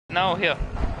No, here.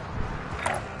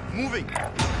 Moving.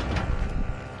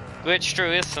 Glitch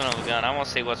through this son of a gun. I want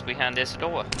to see what's behind this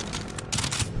door.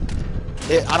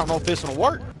 I don't know if this will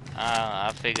work.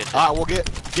 I figured. Alright, we'll get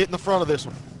in the front of this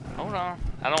one. Hold on.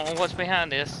 I don't know what's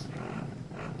behind this.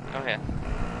 Go ahead.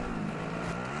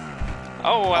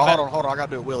 Oh, hold on. I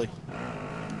gotta do it, Willie.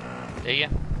 Do you?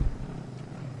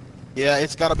 Yeah,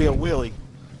 it's gotta be a Willie.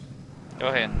 Go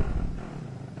ahead.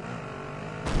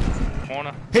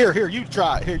 Wanna? Here, you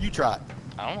try it. Here, you try it.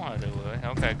 I don't want to do it.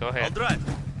 Okay, go ahead. I'll drive.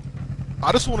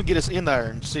 I just want to get us in there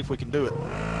and see if we can do it.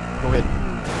 Go ahead.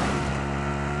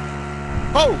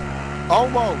 Oh!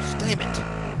 Almost. Damn it.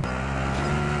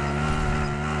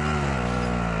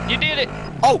 You did it!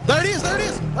 Oh, there it is! There it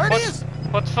is! There it is!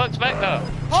 What the fuck's back there?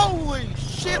 Holy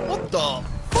shit! What the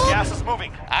fuck? Gas is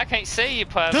moving. I can't see you,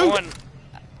 Pud.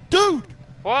 Dude!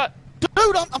 What?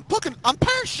 Dude, I'm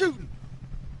parachuting!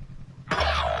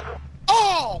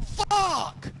 Oh,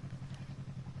 fuck!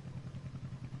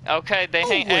 Okay, they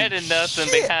ain't Holy added nothing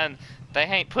shit. behind. They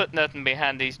ain't put nothing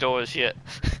behind these doors yet.